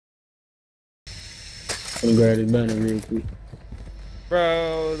I'm grab this banner real quick.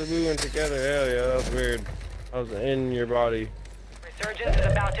 Bro, we went together. Hell yeah, that was weird. I was in your body. Resurgence is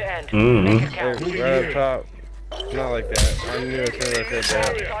about to end. Mm-hmm. Make it count. Right up top. Not like that. I knew as soon as I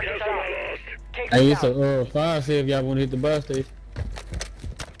said that. Hey, it's a fire sale if y'all want to hit the bus station.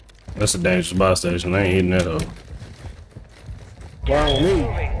 That's a dangerous bus station. I ain't hitting that up. Why on me?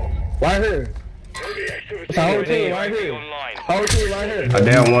 Right here. It's a whole team right here. Whole team right here. I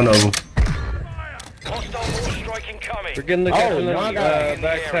down one of them. We're getting the guy from the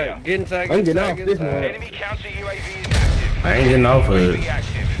backside. Get inside. I'm getting off this one. I ain't getting off of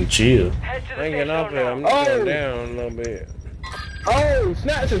it. Chill. I ain't getting off it. I'm just going down a little bit. Oh,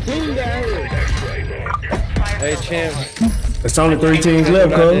 snatch a team down here. Hey, champ. It's only 3 teams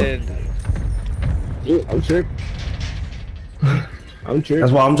left, cuz. Yeah, I'm tripping. I'm tripping.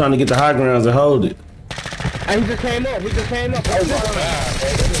 That's why I'm trying to get the high grounds and hold it. Hey, he just came up. He just came up.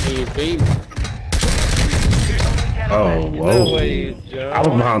 Oh, whoa. I was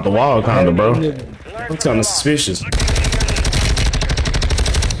behind the wall, kinda, bro. I'm kinda suspicious.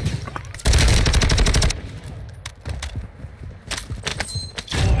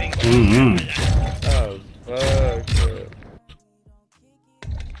 Mm-hmm. Oh, fuck.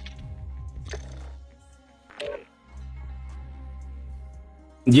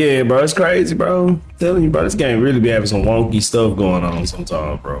 Yeah, bro, it's crazy, bro. I'm telling you, bro, this game really be having some wonky stuff going on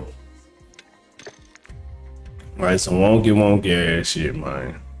sometimes, bro. Like some wonky ass shit,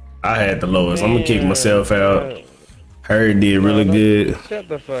 man. I had the lowest. I'm gonna kick myself out. Heard did really good. Shut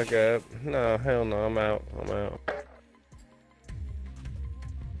the fuck up. No, hell no, I'm out. I'm out.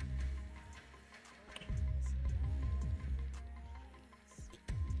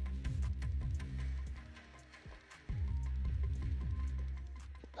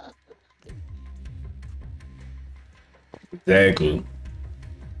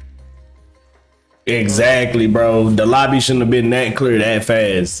 Exactly, bro. The lobby shouldn't have been that clear that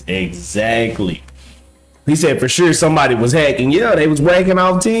fast. Exactly. He said for sure somebody was hacking. Yeah, they was whacking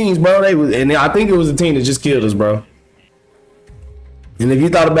off teams, bro. They was, and I think it was a team that just killed us, bro. And if you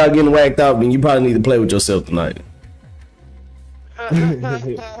thought about getting whacked off, then you probably need to play with yourself tonight.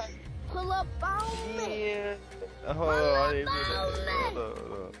 Pull up on me. Yeah. Oh, I didn't do that.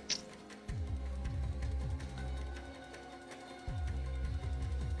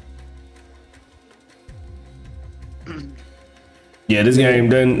 Yeah, this game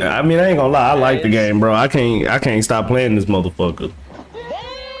doesn't. I mean, I ain't gonna lie. I like the game, bro. I can't stop playing this motherfucker.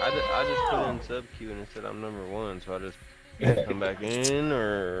 I just put in sub queue and it said I'm number 1, so I just come back in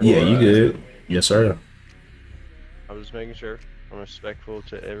or. Yeah, you good? Yes, sir. I was just making sure I'm respectful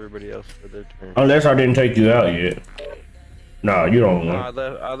to everybody else for their turn. Unless I didn't take you out yet. No, you don't want.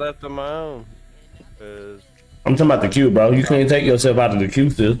 I left on my own. Cause... I'm talking about the queue, bro. You can't take yourself out of the queue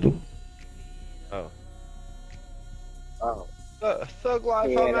system. Oh. Oh. Thug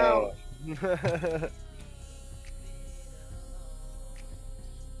life, I'm out.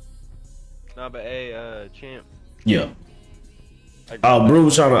 Nah, but hey, champ. Yeah. Oh, Brew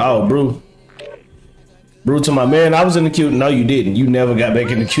was trying to. Oh, Brew. Brew to my man. I was in the queue. No, you didn't. You never got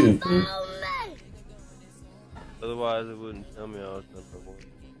back in the queue. Otherwise, it wouldn't tell me I was number 1.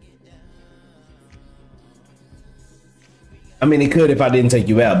 I mean, it could if I didn't take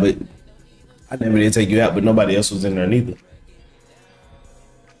you out, but I never did take you out. But nobody else was in there neither.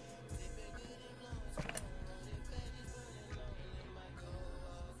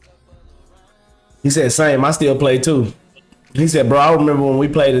 He said, same, I still play too. He said, bro, I remember when we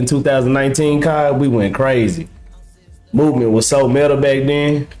played in 2019, Kyle, we went crazy. Movement was so metal back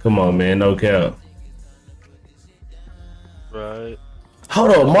then. Come on, man, no cap. Right. Hold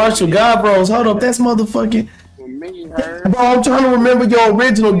up, Marshall Gavros, hold up, that's motherfucking... Bro, I'm trying to remember your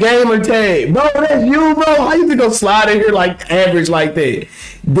original gamer tag. Bro, that's you, bro. How you think gonna slide in here like average like that?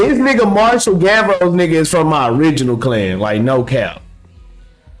 This nigga Marshall Gavros nigga is from my original clan, like no cap.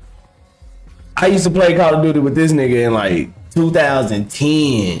 I used to play Call of Duty with this nigga in like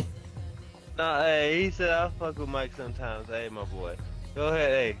 2010. Nah, hey, he said I'll fuck with Mike sometimes. Hey, my boy. Go ahead,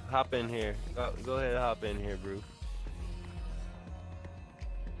 hey, hop in here. Go ahead, hop in here, bro.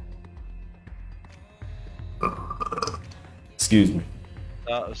 Excuse me.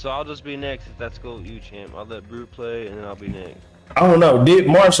 So I'll just be next if that's cool with you, champ. I'll let Brew play and then I'll be next. I don't know. Did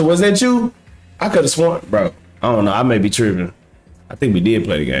Marshall, was that you? I could have sworn, bro. I don't know. I may be tripping. I think we did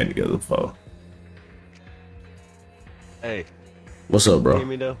play the game together before. Hey. What's up, bro? Hear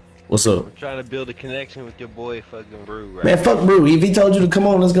me though? What's up? I'm trying to build a connection with your boy fucking Brew, right? Man, fuck Brew. If he told you to come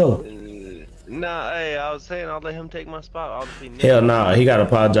on, let's go. Nah, hey, I was saying I'll let him take my spot. I'll just be next. Hell nah. He gotta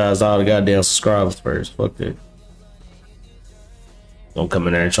apologize to all the goddamn subscribers first. Fuck that. Don't come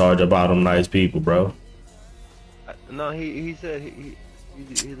in there and charge up all them nice people, bro. No, he said he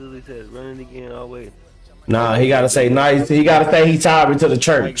literally said run it again always. Nah, he gotta say nice. He gotta say he's sorry to the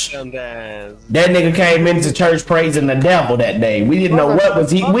church. That nigga came into church praising the devil that day. We didn't know what was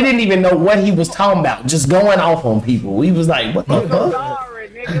he. We didn't even know what he was talking about. Just going off on people. We was like, what the fuck? Sorry,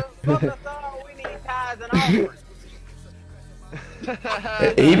 nigga. We need tithes and offerings.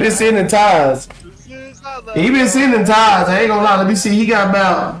 He been sending tithes. He been sending tithes. I ain't gonna lie. Let me see. He got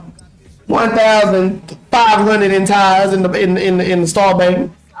about 1,500 in tithes in the Star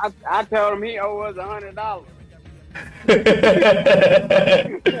Bank. I told him he owed us $100.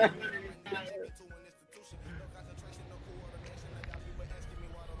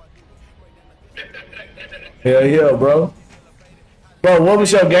 Hell yeah, bro. Bro, what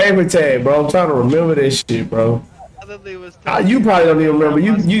was your gamer tag, bro? I'm trying to remember this shit, bro. You probably don't even remember.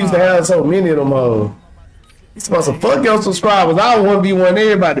 You used to have so many of them hoes. You supposed to fuck your subscribers. I don't 1v1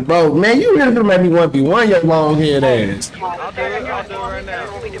 everybody, bro. Man, you really gonna make me 1v1 your long haired ass. I'll do it right now.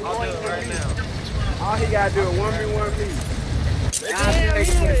 All he gotta do is 1v1 me. Damn,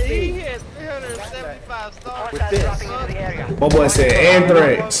 he had 375 stars. Dropping into the area. My boy said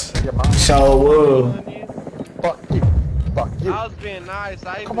Anthrax. Sure Fuck you. Fuck you. I was being nice.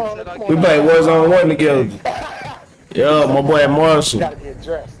 I even said I we played Warzone 1 together. Yeah, my boy Marshall. Gotta get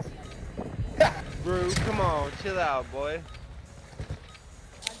dressed. Bro, come on, chill out, boy.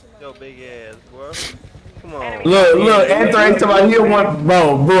 Yo, big ass, bro. Come on. Look, Anthrax about here one,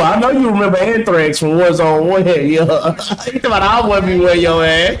 bro. I know you remember Anthrax from Warzone 1. Yeah, he talking about I want to be with your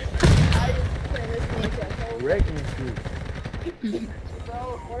ass.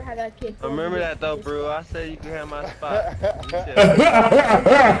 I remember that though, bro. I said you can have my spot.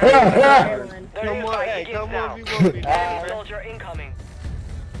 Come on, hey, come on, if you want me. Soldier incoming.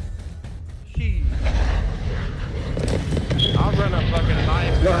 I'll run a fucking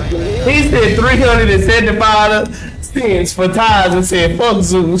knife. He said 375 cents for ties and said fuck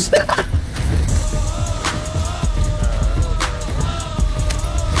Zeus.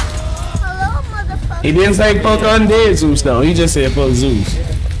 Hello, motherfucker. He didn't say fuck undead Zeus though. He just said fuck Zeus.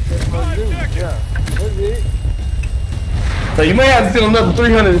 So you may have to steal another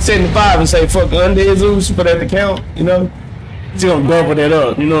 375 and say fuck undead Zeus for that to count, you know? He's gonna double that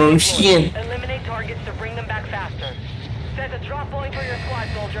up, you know what I'm saying? Eliminate targets to bring them back faster. Set a drop point for your squad,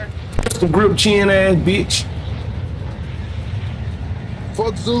 soldier. Some grip chin ass bitch.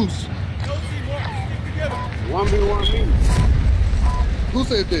 Fuck Zeus. 1v1 me. Who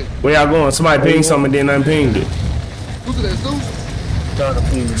said that? Where y'all going? Somebody pinged something and then unpinged it. Who said that? Zeus?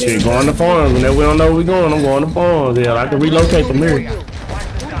 Shit, going to farms. Whenever we don't know where we going, I'm going to farms. Yeah, I can relocate from here.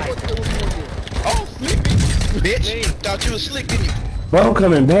 Oh, sleepy. Bitch, thought you was slick, didn't you? Bro, I'm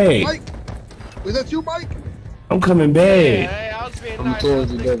coming back. Mike? Is that you, Mike? I'm coming back. Hey, I was being nice.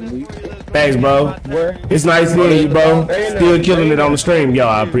 Thanks, bro. It's nice seeing you, bro. Still killing it on the stream, y'all.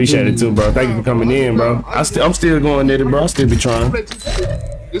 I appreciate it too, bro. Thank you for coming in, bro. I'm still going at it, bro. I still be trying.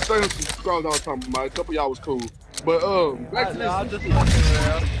 This thing was subscribed all the time, Mike. A couple of y'all was cool. But, back to I'll this. just fuck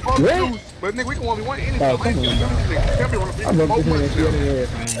around. Fuck Zeus. But, nigga, we can 1v1 anything.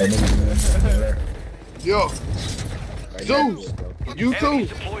 Yo. Zeus. You too.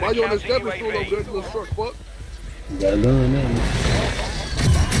 Why you on this stepping stool over there, you little short fuck?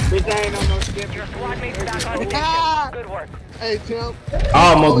 Bitch, I ain't on no skip. Your squad mates back on station. Good work. Hey, Tim. I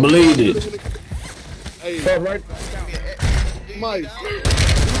almost believed it. Hey, Right. Mike.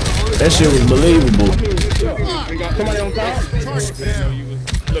 That shit was believable. Somebody on top?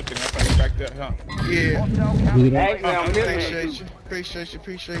 Looking up back there, huh? Yeah. Actually, I'm missing.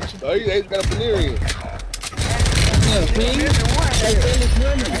 Appreciate you. Oh, you got a veneer in.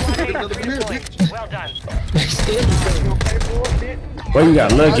 Well done. Boy, you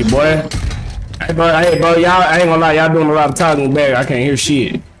got lucky, boy. Hey, bro, y'all, I ain't gonna lie, y'all doing a lot of talking back. I can't hear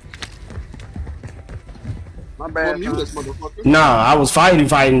shit. My Well, bad. mute this motherfucker. Nah, I was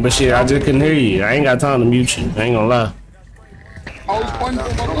fighting, but shit, I just couldn't hear you. I ain't got time to mute you. I ain't gonna lie. I was fighting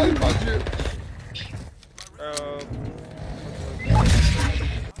for my life, my shit.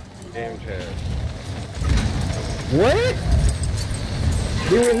 Damn trash. What?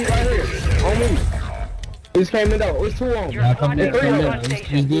 He right here. On me. He just came in though. It's 2 on. Your squad mates back on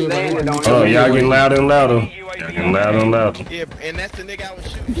station. Oh, y'all getting louder and louder. Y'all getting louder and louder. Yeah, and that's the nigga I was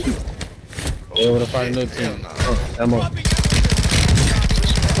shooting. They would have found another team. Ammo.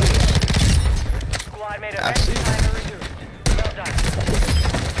 Squad mate event timer resumed. Well done.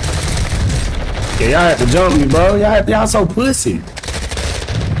 Yeah, y'all had to jump me, bro. Y'all so pussy.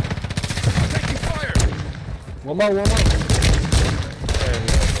 One more. You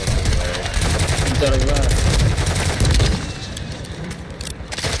gotta run.